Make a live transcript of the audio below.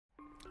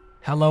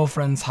Hello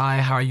friends, hi,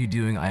 how are you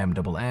doing? I am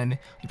Double N.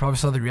 You probably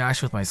saw the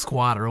reaction with my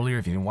squad earlier.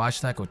 If you didn't watch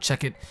that, go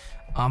check it.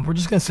 We're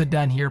just gonna sit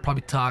down here,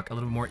 probably talk a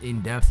little bit more in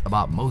depth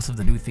about most of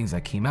the new things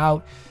that came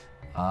out.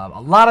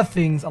 A lot of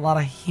things,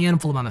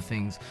 handful amount of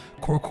things.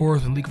 Core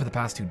has been leaked for the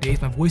past 2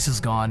 days. My voice is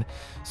gone.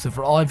 So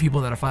for all you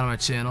people that are finding my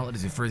channel, it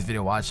is your first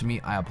video watching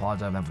me, I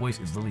apologize. My voice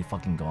is literally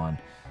fucking gone.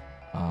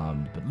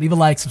 But leave a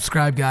like,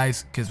 subscribe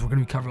guys, because we're gonna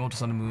be covering Ultra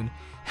Sun and Moon.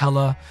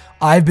 Hella.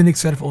 I've been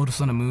excited for Ultra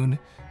Sun and Moon.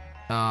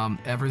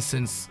 Ever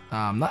since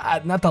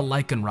not the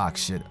like and rock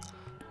shit,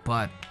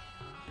 but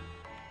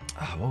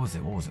what was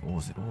it?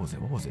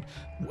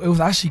 It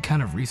was actually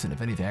kind of recent.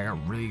 If anything, I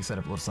got really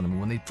excited for Ultra Sun and Moon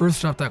when they first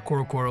dropped that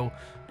Koro,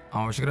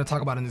 which we're gonna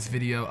talk about in this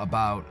video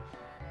about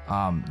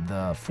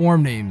the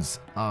form names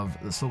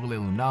of the Solgaleo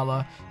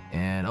Lunala,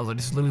 and I was like,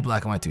 this is literally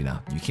black and white too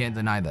now. You can't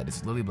deny that.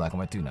 It's literally black and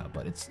white too now,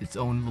 but it's its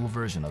own little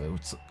version of it.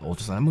 It's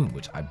Ultra Sun and Moon,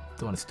 which I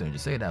don't want to sit there and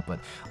just say that,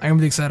 but I am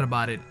really excited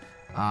about it.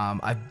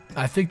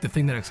 I think the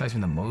thing that excites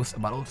me the most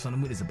about Ultra Sun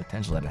and Moon is the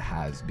potential that it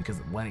has, because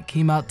when it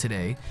came out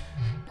today,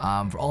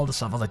 for all the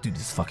stuff, I was like, dude,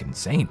 this is fucking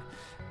insane.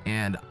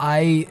 And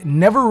I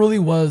never really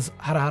was,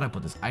 how do I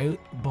put this?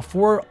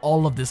 Before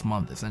all of this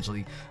month,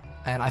 essentially,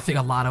 and I think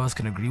a lot of us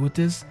can agree with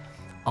this,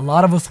 a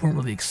lot of us weren't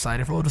really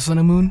excited for Ultra Sun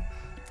and Moon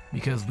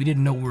because we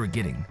didn't know what we were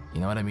getting. You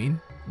know what I mean?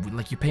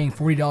 Like, you're paying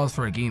 $40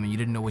 for a game and you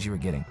didn't know what you were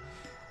getting.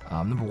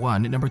 Number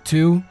one. Number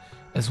two,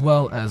 as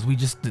well as we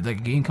just, the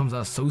game comes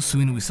out so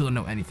soon and we still don't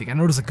know anything. I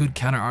know there's a good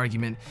counter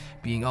argument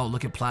being, oh,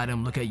 look at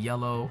Platinum, look at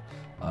Yellow,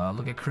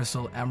 look at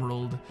Crystal,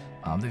 Emerald.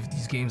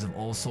 These games have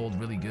all sold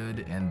really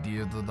good, and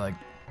they're the like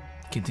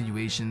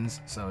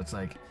continuations. So it's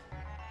like,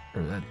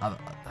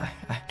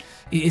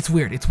 it's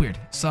weird.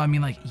 So I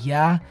mean, like,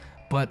 yeah,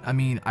 but I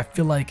mean, I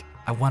feel like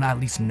I want to at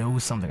least know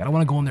something. I don't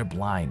want to go in there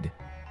blind.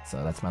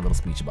 So that's my little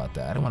speech about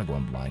that. I don't want to go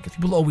in blind, because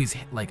people always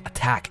like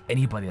attack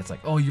anybody that's like,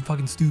 oh, you're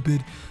fucking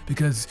stupid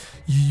because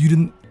you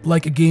didn't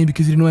like a game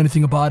because you didn't know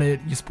anything about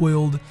it. You're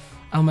spoiled.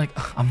 I'm like,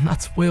 I'm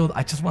not spoiled.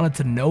 I just wanted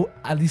to know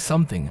at least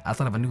something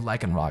outside of a new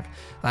Lycan rock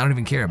that I don't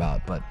even care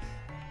about. But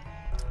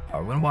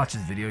we're gonna watch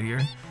this video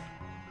here.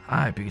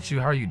 Hi Pikachu,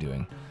 how are you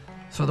doing?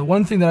 So the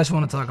one thing that I just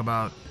want to talk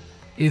about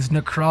is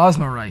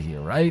Necrozma right here,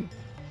 right?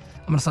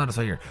 I'm gonna start this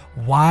right here.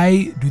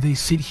 Why do they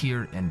sit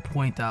here and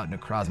point out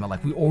Necrozma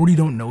like we already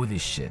don't know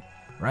this shit,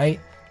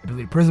 right?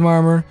 Ability Prism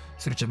Armor,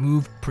 signature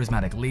move,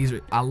 Prismatic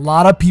Laser. A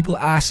lot of people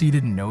actually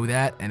didn't know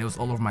that, and it was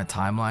all over my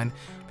timeline.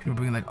 People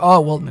being like,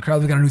 oh, well,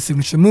 Necrozma got a new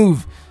signature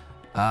move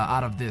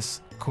out of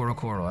this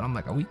Koro, and I'm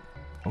like,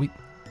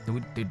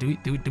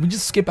 did we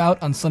just skip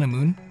out on Sun and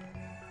Moon?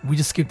 We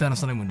just skipped out on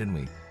Sun and Moon, didn't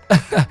we?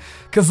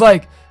 Because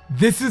like,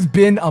 this has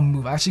been a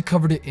move. I actually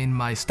covered it in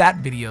my stat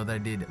video that I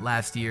did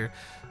last year.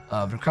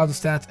 Necrozma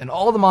stats and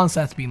all the mon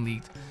stats being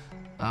leaked.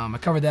 I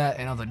covered that,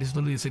 and I was like, this is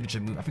literally a signature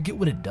move. I forget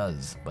what it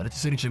does, but it's a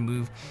signature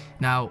move.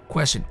 Now,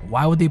 question,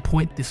 why would they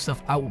point this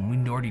stuff out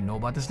when we already know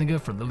about this nigga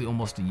for literally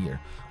almost a year?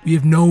 We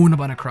have known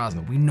about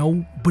Necrozma. We know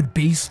what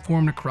base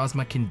form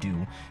Necrozma can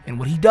do and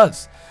what he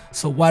does.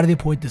 So why do they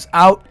point this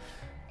out?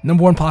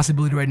 Number one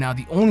possibility right now,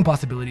 the only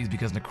possibility, is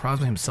because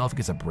Necrozma himself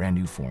gets a brand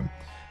new form.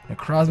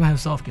 Necrozma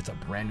himself gets a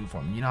brand new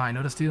form. You know how I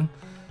noticed too?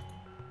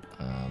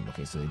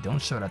 Okay, so they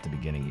don't show it at the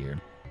beginning here.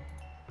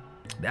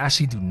 They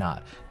actually do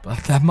not, but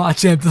that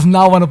Machamp does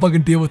not want to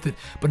fucking deal with it.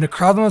 But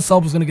Necrozma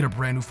itself is going to get a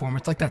brand new form.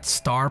 It's like that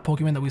star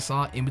Pokemon that we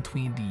saw in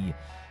between the,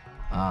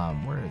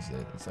 where is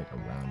it? It's like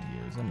around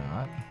here, is it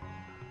not?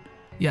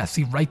 Yeah,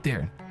 see right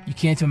there. You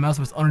can't see my mouse,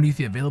 but it's underneath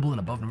the available and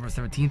above November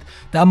 17th.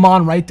 That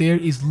Mon right there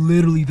is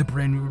literally the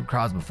brand new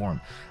Necrozma form.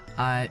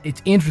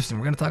 It's interesting.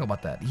 We're going to talk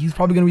about that. He's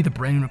probably going to be the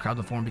brand new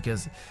Necrozma form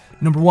because,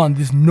 number one,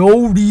 there's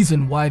no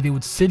reason why they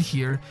would sit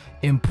here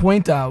and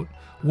point out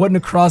what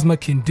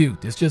Necrozma can do.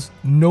 There's just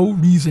no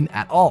reason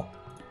at all.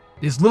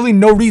 There's literally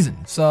no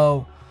reason.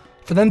 So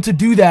for them to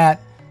do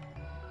that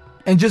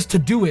and just to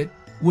do it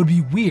would be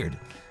weird,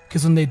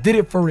 because when they did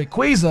it for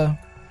Rayquaza,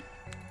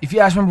 if you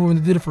guys remember when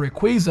they did it for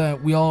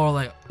Rayquaza, we all are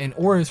like, in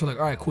Oris, we're like,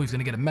 all right, cool, he's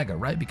gonna get a Mega,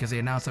 right? Because they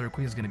announced that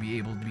Rayquaza is gonna be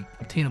able to be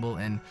obtainable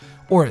in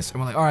Oris,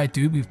 and we're like, all right,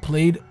 dude, we've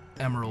played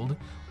Emerald,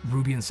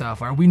 Ruby, and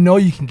Sapphire. We know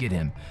you can get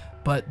him,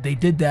 but they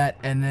did that,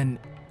 and then,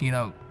 you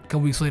know, a couple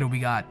weeks later we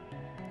got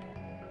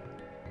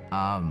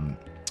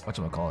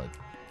whatchamacallit,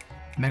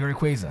 Mega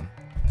Rayquaza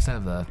instead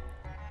of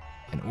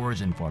an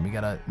origin form. We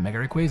got a Mega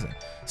Rayquaza.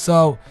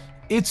 So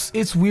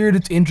it's weird,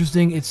 it's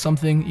interesting, it's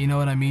something, you know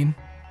what I mean?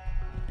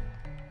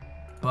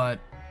 But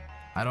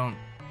I don't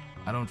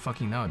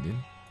fucking know, dude.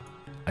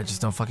 I just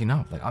don't fucking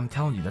know. Like, I'm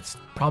telling you, that's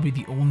probably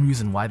the only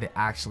reason why they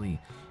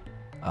actually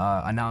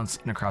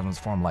announced Necrozma's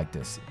form like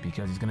this,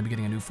 because he's gonna be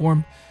getting a new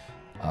form.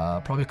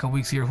 Probably a couple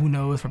weeks here, who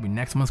knows, probably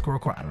next month's Koro,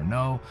 I don't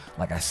know.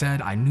 Like I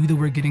said, I knew that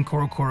we were getting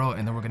Koro,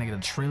 and then we're gonna get a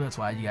trailer. That's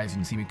why you guys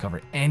didn't see me cover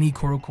any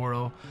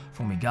Koro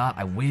from we got.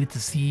 I waited to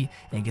see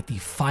and get the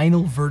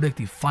final verdict,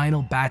 the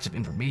final batch of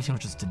information,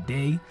 which is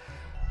today.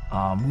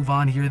 Move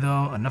on here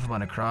though, enough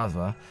about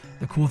Necrozma.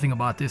 The cool thing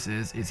about this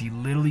is he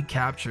literally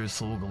captures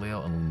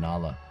Solgaleo and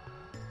Lunala.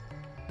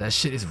 That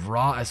shit is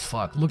raw as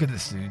fuck. Look at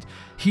this, dude.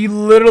 He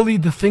literally,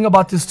 the thing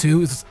about this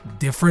too is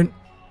different.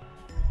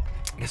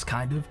 It's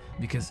kind of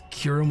because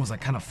Kyurem was like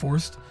kind of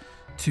forced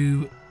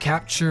to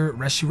capture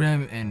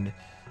Reshiram and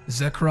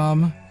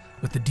Zekrom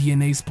with the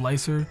DNA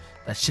splicer.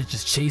 That shit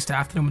just chased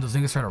after him when those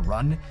niggas tried to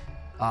run.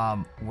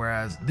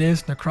 Whereas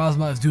this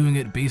Necrozma is doing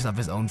it based off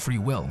his own free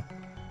will.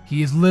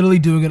 He is literally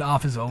doing it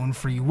off his own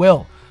free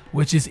will,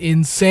 which is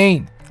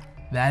insane.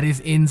 That is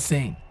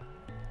insane.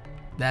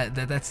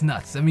 That's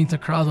nuts. That means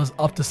Necrozma's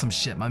up to some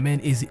shit. My man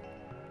is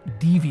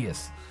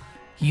devious.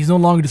 He's no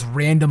longer this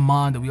random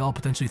mon that we all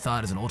potentially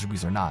thought is an Ultra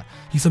Beast or not.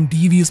 He's some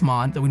devious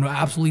mon that we know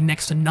absolutely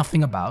next to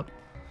nothing about.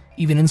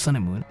 Even in Sun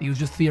and Moon, he was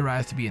just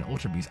theorized to be an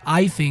Ultra Beast.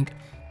 I think,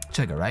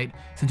 check it, right?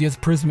 Since he has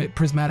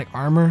prismatic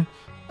armor,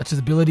 that's his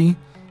ability,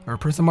 or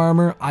prism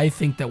armor, I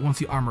think that once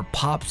the armor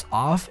pops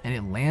off and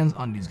it lands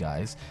on these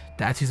guys,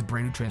 that's his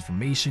brand new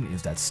transformation,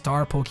 is that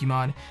star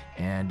Pokemon.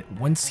 And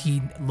once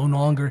he no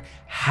longer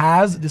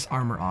has this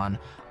armor on,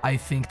 I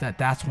think that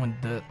that's when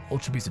the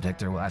Ultra Beast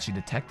detector will actually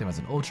detect him as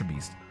an Ultra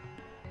Beast.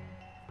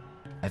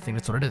 I think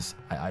that's what it is.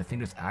 I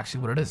think that's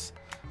actually what it is.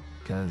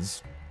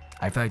 Because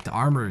I feel like the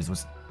armor is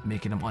what's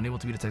making him unable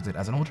to be detected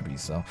as an Ultra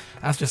Beast. So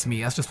that's just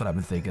me. That's just what I've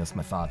been thinking. That's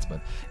my thoughts. But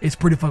it's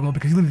pretty fucking well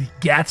because he literally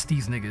gats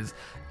these niggas.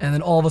 And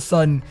then all of a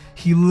sudden,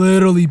 he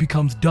literally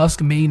becomes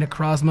Dusk Mane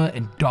Necrozma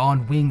and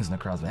Dawn Wings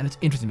Necrozma. And it's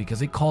interesting because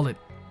they call it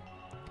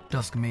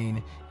Dusk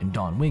Mane and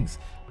Dawn Wings.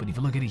 But if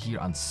you look at it here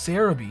on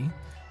Cerebi,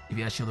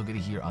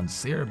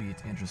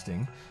 it's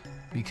interesting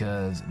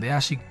because they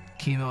actually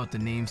came out with the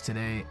names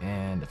today.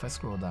 And if I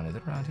scroll down, is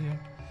it around here?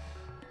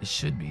 It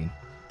should be.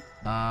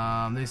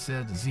 They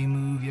said the Z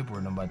move, yep,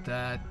 we're done about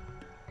that.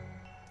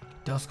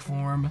 Dusk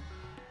form.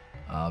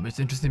 It's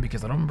interesting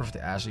because I don't remember if they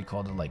actually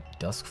called it like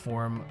Dusk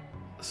form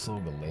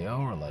Solgaleo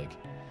or like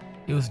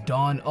it was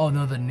Dawn. Oh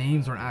no, the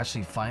names weren't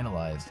actually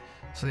finalized.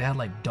 So they had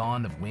like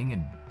Dawn of Wing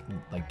and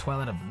like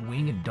Twilight of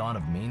Wing and Dawn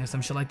of Mane or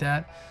some shit like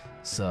that.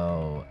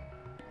 So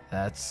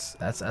that's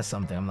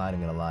something, I'm not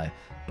even gonna lie.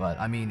 But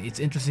I mean, it's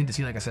interesting to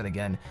see, like I said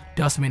again,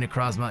 Dusk Mane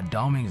Necrozma,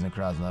 Dawn Wings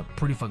Necrozma,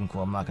 pretty fucking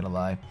cool, I'm not gonna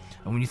lie.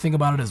 And when you think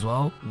about it as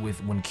well,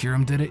 with when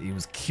Kyurem did it, it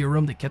was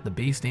Kyurem, they kept the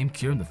base name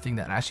Kyurem, the thing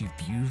that actually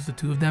fused the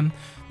two of them.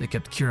 They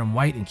kept Kyurem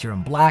White and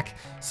Kyurem Black.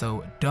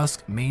 So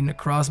Dusk Mane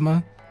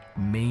Necrozma,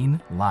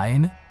 Mane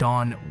Lion,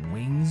 Dawn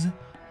Wings,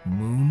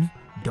 Moon,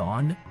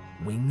 Dawn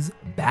Wings,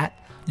 Bat.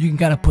 You can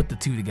kind of put the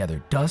two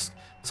together. Dusk,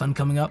 sun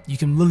coming up, you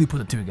can literally put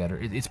the two together.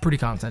 It's pretty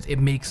common sense. It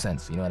makes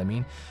sense, you know what I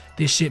mean?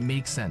 This shit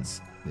makes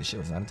sense. This shit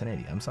was not in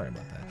 1080. I'm sorry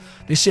about that.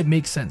 This shit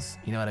makes sense.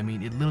 You know what I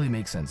mean? It literally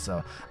makes sense.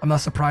 So I'm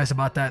not surprised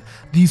about that.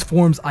 These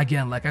forms,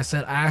 again, like I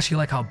said, I actually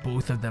like how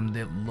both of them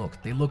they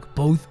look. They look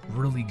both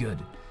really good.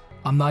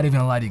 I'm not even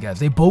gonna lie to you guys.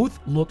 They both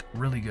look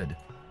really good.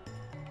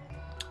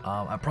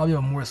 I probably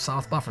have a more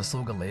soft spot for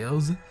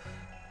Solgaleos.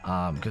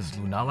 Because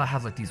Lunala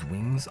has like these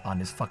wings on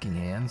his fucking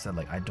hands that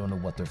like I don't know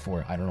what they're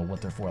for. I don't know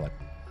what they're for, like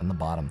on the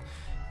bottom.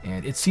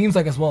 And it seems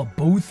like as well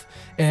both,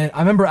 and I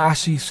remember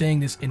actually saying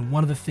this in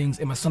one of the things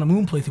in my Sun and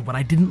Moon playthrough, what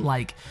I didn't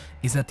like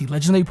is that the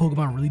legendary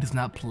Pokemon really does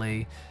not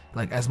play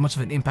like as much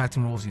of an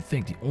impacting role as you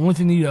think. The only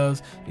thing he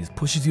does is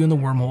pushes you in the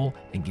wormhole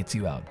and gets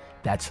you out.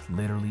 That's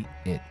literally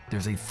it.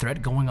 There's a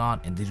threat going on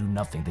and they do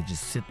nothing. They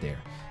just sit there,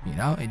 you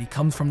know? And he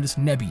comes from this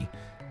Nebby,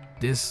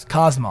 this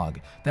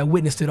Cosmog that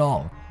witnessed it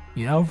all,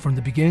 you know, from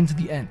the beginning to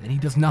the end, and he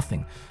does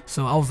nothing.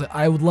 So I was like,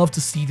 I would love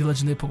to see the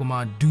legendary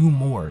Pokemon do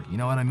more, you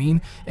know what I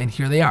mean? And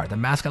here they are, the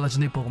mascot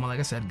legendary Pokemon, like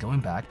I said,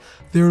 going back,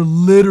 they're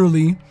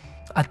literally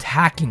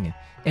attacking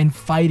and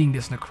fighting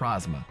this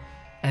Necrozma,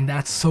 and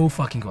that's so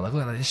fucking cool. Like,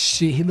 look at this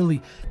shit.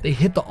 They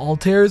hit the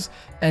altars,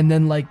 and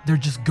then like they're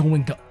just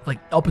going like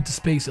up into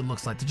space. It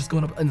looks like they're just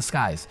going up in the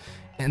skies,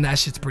 and that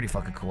shit's pretty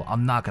fucking cool.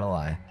 I'm not gonna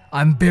lie,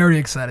 I'm very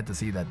excited to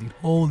see that, dude.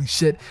 Holy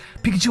shit,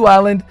 Pikachu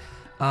Island.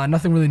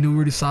 Nothing really new. We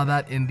already saw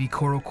that in the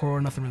Koro,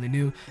 nothing really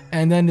new.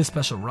 And then this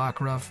special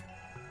Rockruff.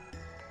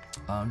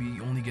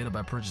 You only get it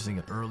by purchasing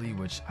it early,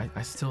 which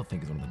I still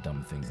think is one of the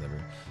dumbest things ever.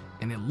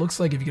 And it looks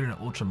like if you get an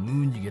Ultra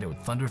Moon, you get it with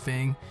Thunder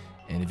Fang.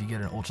 And if you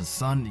get an Ultra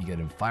Sun, you get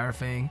it in Fire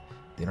Fang.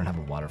 They don't have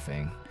a Water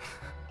Fang.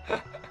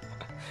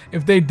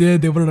 If they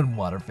did, they would have done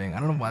Water Fang.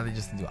 I don't know why they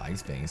just didn't do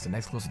Ice Fang. It's the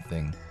next closest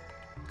thing.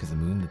 Because the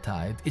moon, the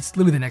tide, it's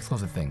literally the next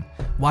closest thing.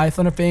 Why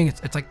Thunder Fang?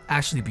 It's like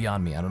actually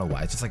beyond me. I don't know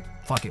why. It's just like,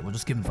 fuck it, we'll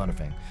just give him Thunder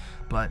Fang.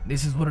 But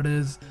this is what it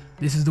is.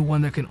 This is the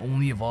one that can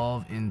only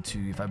evolve into,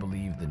 if I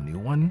believe, the new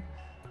one.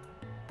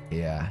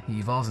 Yeah, he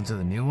evolves into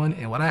the new one.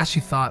 And what I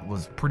actually thought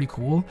was pretty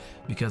cool,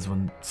 because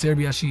when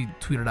Cerebi actually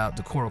tweeted out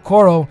the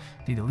Koro,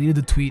 they deleted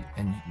the tweet,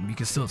 and you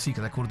can still see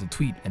because I quoted the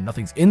tweet and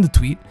nothing's in the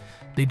tweet.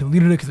 They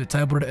deleted it because they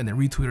typed it and they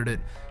retweeted it,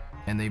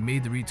 and they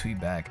made the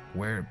retweet back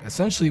where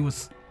essentially it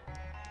was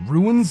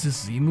ruins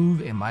this Z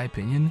move, in my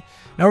opinion.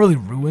 Not really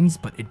ruins,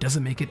 but it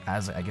doesn't make it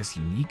as, I guess,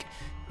 unique,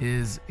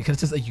 is because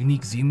it's just a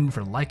unique Z move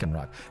for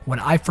Lycanroc. When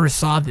I first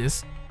saw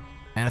this,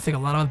 and I think a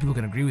lot of other people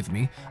can agree with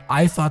me,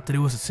 I thought that it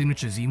was a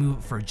signature Z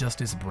move for just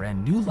this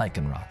brand new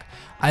Lycanroc.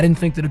 I didn't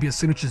think that it'd be a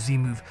signature Z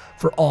move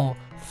for all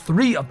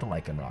three of the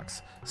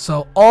Lycanrocs.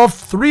 So all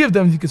three of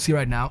them, you can see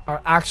right now,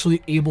 are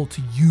actually able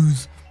to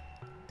use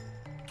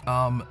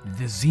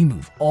the Z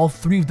move. All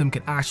three of them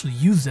can actually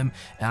use them,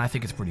 and I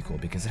think it's pretty cool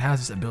because it has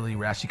this ability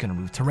where it actually can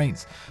remove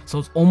terrains. So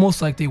it's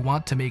almost like they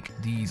want to make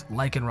these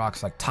Lichen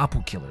Rocks like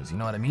Tapu killers, you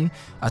know what I mean?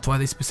 That's why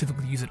they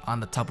specifically use it on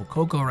the Tapu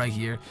Koko right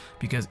here,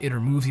 because it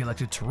removes the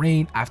electric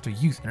terrain after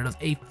use, and it does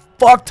a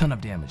fuck ton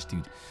of damage,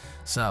 dude.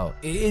 So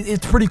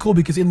it's pretty cool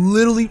because it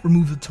literally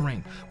removes the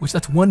terrain, which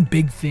that's one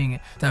big thing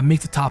that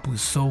makes the Tapu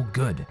so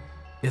good,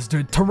 is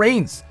their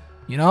terrains.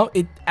 You know,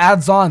 it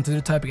adds on to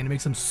their typing and it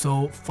makes them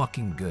so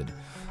fucking good.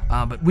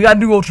 But we got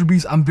new Ultra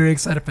Beasts. I'm very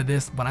excited for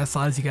this. When I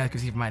saw this, you guys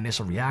could see from my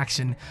initial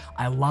reaction,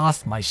 I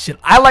lost my shit.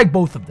 I like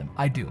both of them.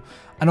 I do.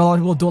 I know a lot of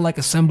people don't like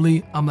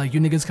Assembly. I'm like, you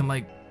niggas can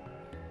like...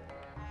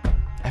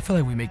 I feel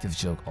like we make this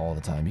joke all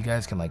the time. You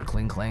guys can like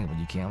cling clang, but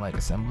you can't like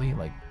Assembly.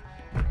 Like,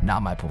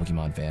 not my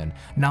Pokemon fan.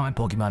 Not my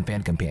Pokemon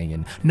fan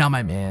companion. Not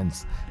my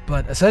mans.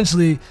 But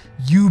essentially,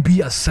 UB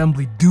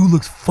Assembly dude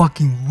looks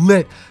fucking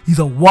lit. He's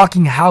a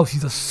walking house.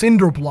 He's a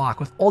cinder block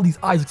with all these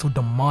eyes look so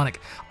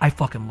demonic. I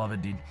fucking love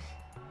it, dude.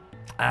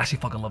 I actually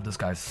fucking love this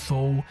guy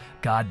so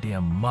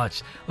goddamn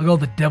much. Look at all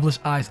the devilish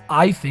eyes.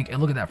 I think,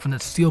 and look at that, from the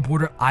steel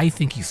border, I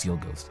think he's Steel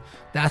Ghost.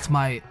 That's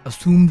my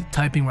assumed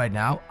typing right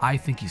now. I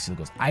think he's Steel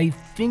Ghost. I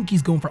think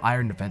he's going for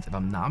Iron Defense, if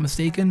I'm not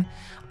mistaken.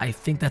 I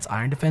think that's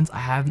Iron Defense. I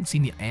haven't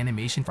seen the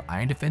animation for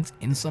Iron Defense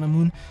in Sun and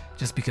Moon,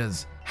 just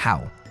because,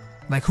 how?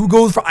 Like, who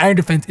goes for Iron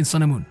Defense in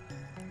Sun and Moon?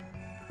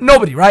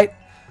 Nobody, right?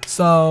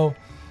 So...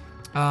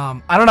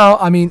 I don't know.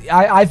 I mean,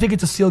 I think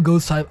it's a Steel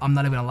Ghost type. I'm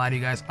not even gonna lie to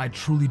you guys. I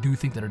truly do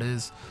think that it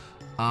is.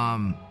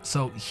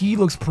 So he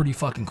looks pretty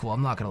fucking cool,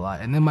 I'm not gonna lie.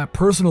 And then my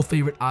personal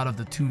favorite out of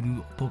the two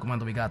new Pokemon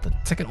that we got, the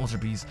second Ultra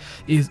Beast,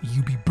 is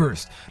UB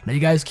Burst. Now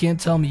you guys can't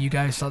tell me you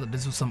guys thought that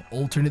this was some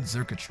alternate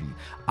circuitry.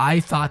 I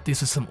thought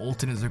this was some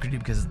alternate circuitry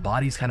because his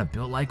body's kind of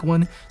built like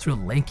one. It's real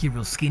lanky,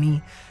 real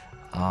skinny.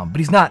 But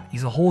he's not.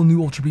 He's a whole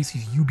new Ultra Beast.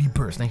 He's UB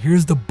Burst. Now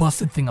here's the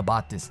busted thing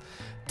about this.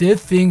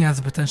 This thing has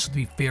the potential to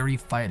be fairy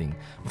fighting.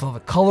 With all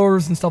the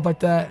colors and stuff like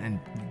that, and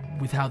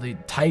with how they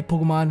type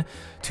Pokemon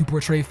to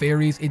portray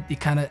fairies, it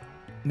kind of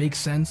makes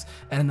sense.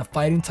 And in the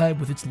fighting type,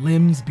 with its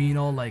limbs being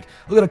all like,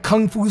 look at a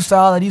kung fu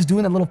style that he's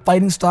doing, that little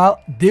fighting style,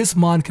 this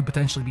mon could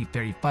potentially be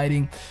fairy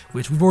fighting,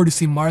 which we've already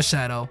seen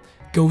Marshadow.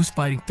 Ghost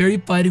fighting. Fairy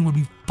fighting would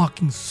be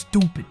fucking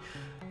stupid.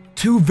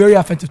 Two very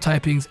offensive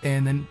typings,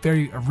 and then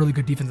a really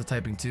good defensive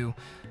typing too.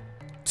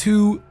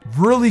 Two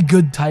really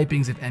good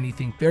typings, if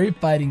anything. Fairy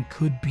fighting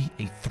could be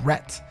a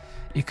threat.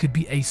 It could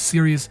be a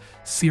serious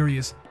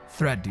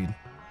threat, dude.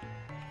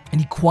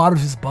 And he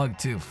quadders his bug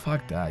too.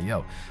 Fuck that,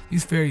 yo.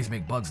 These fairies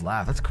make bugs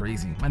laugh. That's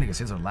crazy. My nigga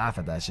Scissor laugh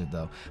at that shit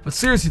though. But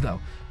seriously though,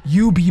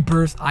 UB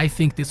Burst, I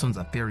think this one's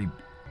a fairy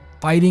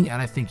fighting,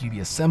 and I think UB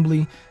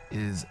Assembly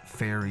is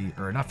fairy,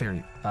 or not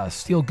fairy,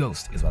 Steel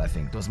Ghost is what I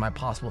think. Those are my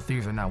possible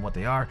theories right now, what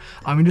they are.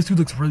 I mean, this dude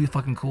looks really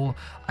fucking cool.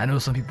 I know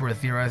some people are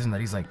theorizing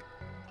that he's like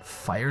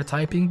fire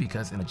typing,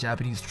 because in a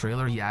Japanese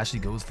trailer he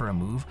actually goes for a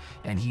move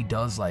and he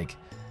does like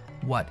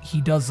he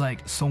does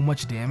like so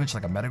much damage,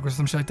 like a Metagross or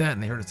some shit like that,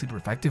 and they heard a super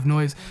effective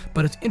noise.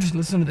 But it's interesting,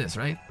 listen to this,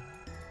 right?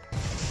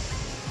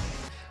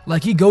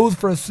 Like, he goes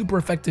for a super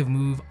effective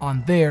move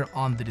on the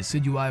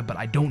Decidueye, but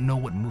I don't know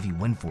what move he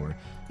went for.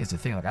 It's the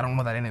thing, like, I don't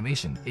know that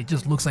animation. It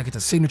just looks like it's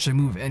a signature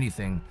move, if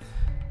anything,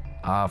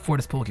 for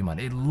this Pokemon.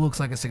 It looks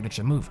like a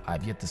signature move.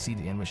 I've yet to see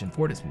the animation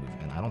for this move,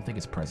 and I don't think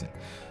it's present.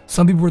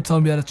 Some people were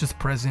telling me that it's just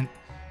present,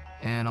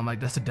 and I'm like,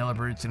 that's a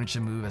deliberate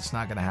signature move. It's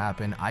not gonna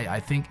happen. I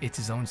think it's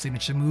his own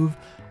signature move.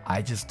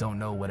 I just don't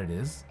know what it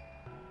is.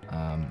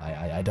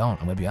 I don't.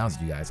 I'm gonna be honest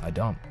with you guys. I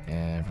don't.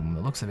 And from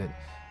the looks of it,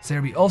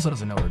 Cerebi also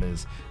doesn't know what it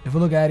is. If we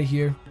look at it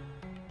here,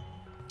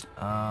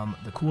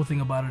 the cool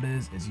thing about it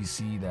is you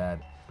see that.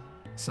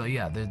 So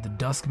yeah, the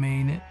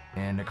Duskmane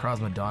and the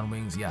Necrozma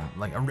Wings. Yeah,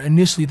 like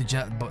initially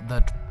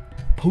the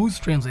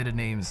post-translated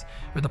names,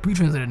 or the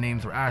pre-translated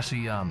names, were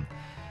actually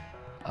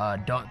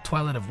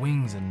Twilight of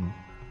Wings and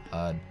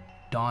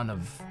Dawn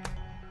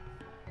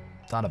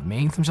of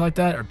Maine, something like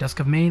that, or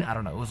Dusk of Maine. I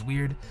don't know. It was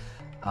weird.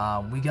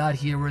 We got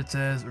here where it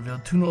says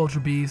revealed two new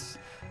Ultra Beasts,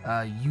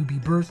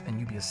 UB Burst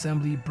and UB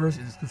Assembly. Burst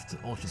is exclusive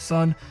to Ultra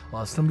Sun,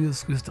 while Assembly is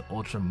exclusive to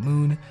Ultra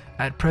Moon.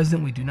 At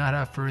present, we do not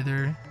have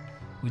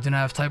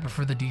type or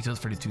further details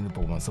for these two new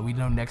Pokemon, so we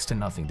know next to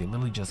nothing. They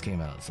literally just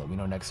came out, so we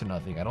know next to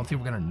nothing. I don't think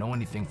we're gonna know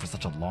anything for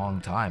such a long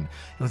time.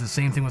 It was the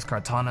same thing with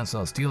Kartana and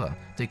Celesteela.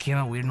 They came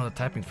out, we didn't know the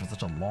typings for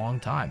such a long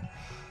time.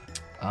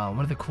 One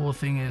of the cool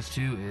thing is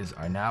too is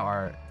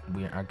our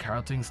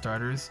character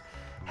starters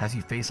has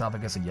you face off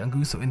against a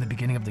Yungoos. So in the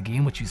beginning of the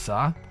game, what you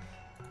saw,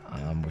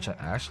 which I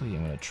actually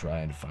am gonna try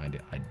and find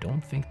it. I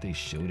don't think they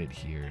showed it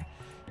here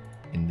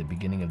in the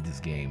beginning of this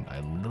game.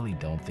 I literally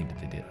don't think that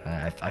they did.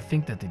 I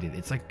think that they did.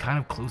 It's like kind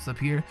of close up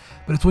here,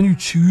 but it's when you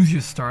choose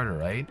your starter,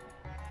 right?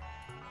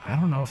 I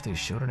don't know if they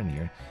showed it in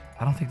here.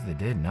 I don't think that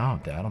they did. No,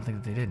 I don't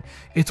think that they did.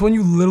 It's when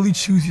you literally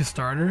choose your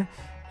starter,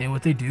 and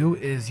what they do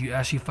is you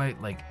actually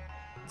fight like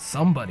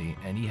somebody,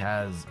 and he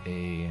has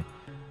a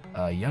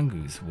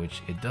Yungoos,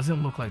 which it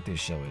doesn't look like they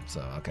show it,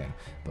 so okay,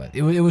 but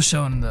it was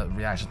shown in the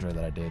reaction trailer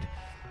that I did.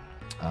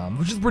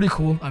 which is pretty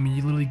cool. I mean,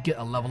 you literally get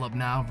a level up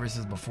now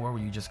versus before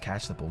where you just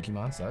catch the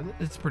Pokemon, so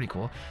it's pretty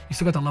cool. You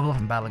still got the level up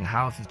from battling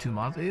House with 2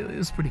 months. It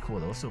was pretty cool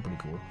though. It was still pretty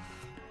cool.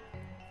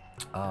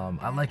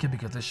 I like it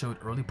because they showed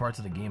early parts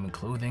of the game and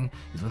clothing.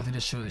 Is one thing they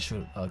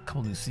showed a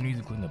couple new sceneries,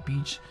 including a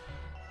beach,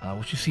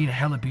 which you see in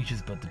hella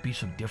beaches, but the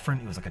beach looked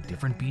different. It was like a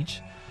different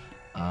beach.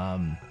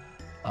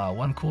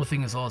 One cool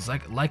thing is also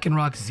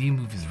Lycanroc's Z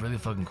move is really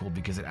fucking cool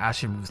because it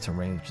actually moves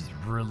terrain, which is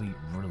really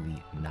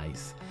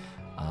nice.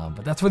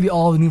 But that's really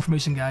all the new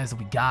information, guys, that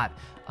we got.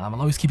 I'll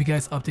always keep you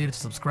guys updated.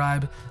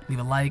 Subscribe, leave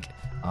a like.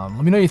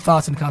 Let me know your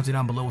thoughts in the comments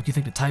down below. What you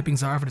think the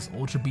typings are for this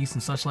Ultra Beast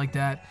and such like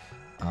that.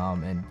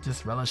 And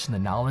just relish in the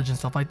knowledge and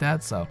stuff like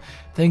that. So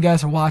thank you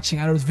guys for watching.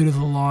 I know this video was a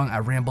little long. I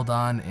rambled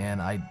on and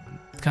I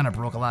kind of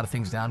broke a lot of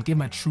things down, gave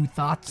my true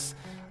thoughts,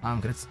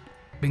 because it's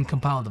been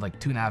compiled in like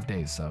 2.5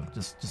 days, so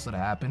just let it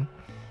happen.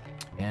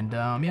 And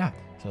yeah,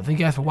 so thank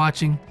you guys for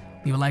watching.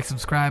 Leave a like,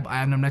 subscribe.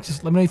 I am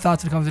NumbNexus. Let me know your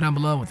thoughts in the comments down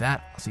below. With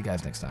that, I'll see you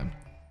guys next time.